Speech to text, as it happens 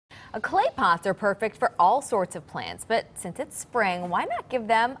Clay pots are perfect for all sorts of plants, but since it's spring, why not give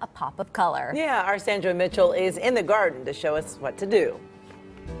them a pop of color? Yeah, our Sandra Mitchell is in the garden to show us what to do.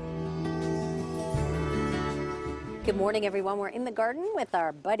 Good morning, everyone. We're in the garden with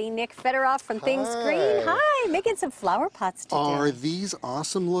our buddy Nick Federoff from Things Green. Hi, making some flower pots today. Are these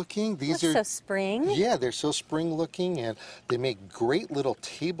awesome looking? These are so spring. Yeah, they're so spring looking, and they make great little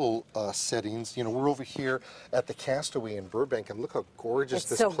table settings. You know, we're over here at the Castaway in Burbank, and look how gorgeous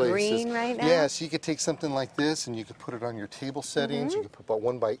this place is. It's so green right now. Yeah, so you could take something like this, and you could put it on your table settings. You could put about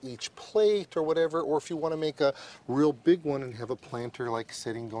one by each plate or whatever, or if you want to make a real big one and have a planter-like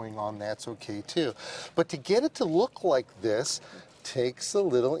setting going on, that's okay too. But to get it to look like this takes a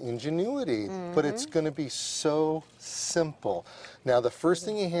little ingenuity, but it's going to be so simple. Now, the first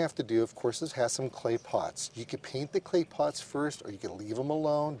thing you have to do, of course, is have some clay pots. You could paint the clay pots first, or you can leave them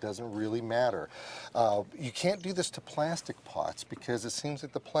alone. Doesn't really matter. You can't do this to plastic pots because it seems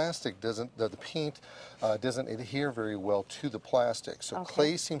that the plastic doesn't, the paint doesn't adhere very well to the plastic. So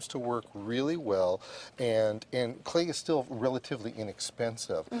clay seems to work really well, and clay is still relatively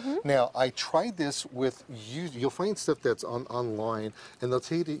inexpensive. Now, I tried this with, you'll find stuff that's online, and they'll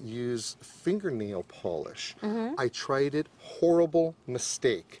tell you to use fingernail polish. I tried it, horrible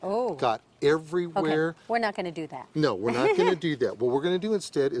mistake. Got everywhere. Okay. We're not going to do that. No, we're not going to do that. What we're going to do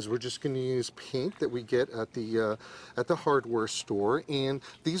instead is we're just going to use paint that we get at the hardware store, and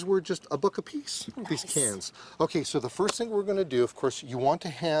these were just $1 a piece. These cans. Okay, so the first thing we're going to do, of course, you want to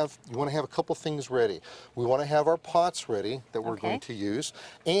have a couple things ready. We want to have our pots ready that we're going to use,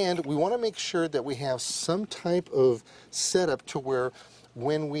 and we want to make sure that we have some type of setup to where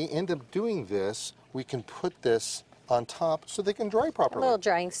when we end up doing this, we can put this on top so they can dry properly. A little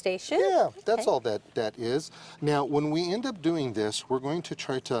drying station? Yeah, that's all that is. Now, when we end up doing this, we're going to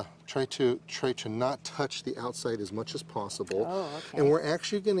try to not touch the outside as much as possible. And we're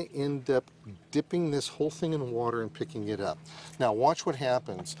actually going to end up dipping this whole thing in water and picking it up. Now, watch what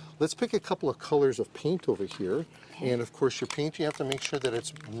happens. Let's pick a couple of colors of paint over here. And of course, your paint, you have to make sure that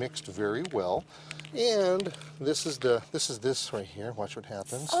it's mixed very well. And this is this right here. Watch what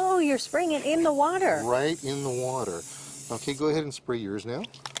happens. Oh, you're spraying it in the water. Right in the water. Okay, go ahead and spray yours now.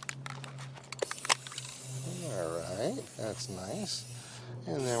 All right, that's nice.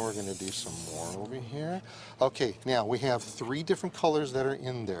 And then we're going to do some more over here. Okay, now we have 3 different colors that are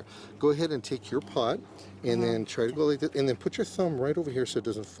in there. Go ahead and take your pot and then try to go like this, and then put your thumb right over here so it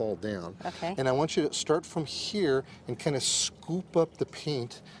doesn't fall down. And I want you to start from here and kind of scoop up the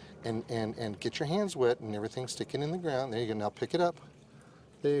paint and get your hands wet and everything sticking in the ground. There you go. Now pick it up.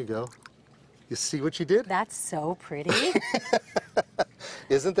 There you go. You see what you did? That's so pretty.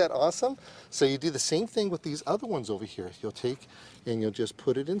 Isn't that awesome? So you do the same thing with these other ones over here. You'll take and you'll just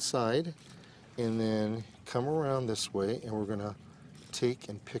put it inside and then come around this way, and we're going to take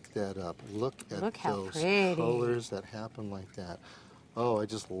and pick that up. Look at those colors that happen like that. Oh, I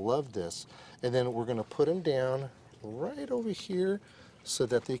just love this. And then we're going to put them down right over here so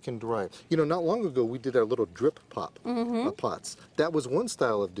that they can dry. You know, not long ago we did our little drip pots. That was one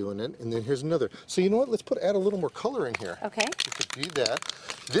style of doing it, and then here's another. So you know what? Let's add a little more color in here. Okay. We could do that.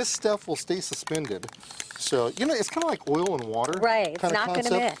 This stuff will stay suspended. So, you know, it's kind of like oil and water. Right, it's not going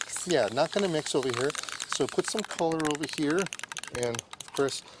to mix. Yeah, not going to mix over here. So put some color over here, and of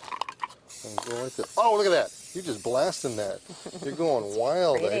course, go like that. Oh, look at that. You're just blasting that. You're going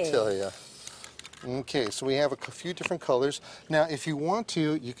wild, I tell you. Okay, so we have a few different colors. Now, if you want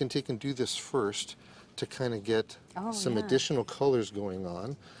to, you can take and do this first to kind of get some additional colors going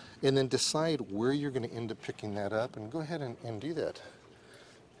on, and then decide where you're going to end up picking that up, and go ahead and do that.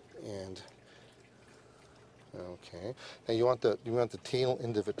 And okay, now you want the tail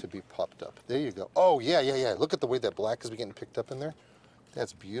end of it to be popped up. There you go. Oh yeah. Look at the way that black is getting picked up in there.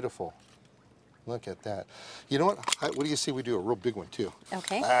 That's beautiful. Look at that. You know what? What do you say we do a real big one too?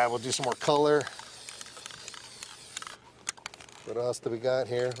 Okay. We'll do some more color. What else do we got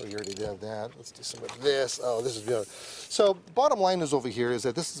here? We already have that. Let's do some of this. Oh, this is beautiful. So bottom line is over here is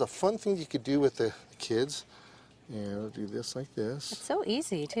that this is a fun thing you could do with the kids. And we'll do this like this. It's so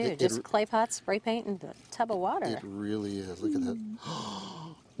easy too. Just clay pots, spray paint, and a tub of water. It really is. Look at that.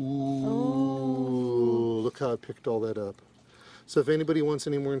 Ooh. Look how I picked all that up. So if anybody wants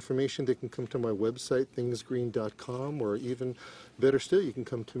any more information, they can come to my website, thingsgreen.com, or even better still, you can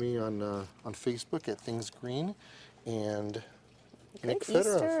come to me on Facebook at Things Green. And Nick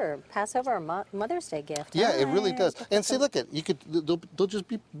Federoff. Easter, Passover, or Mother's Day gift. Yeah, it really does. And see, look at they'll just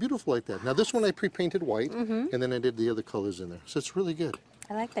be beautiful like that. Now this one I pre-painted white, and then I did the other colors in there, so it's really good.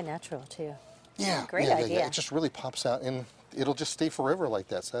 I like the natural too. Yeah, great idea. Yeah. It just really pops out, and it'll just stay forever like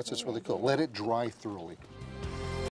that. So that's just really cool. Let it dry thoroughly.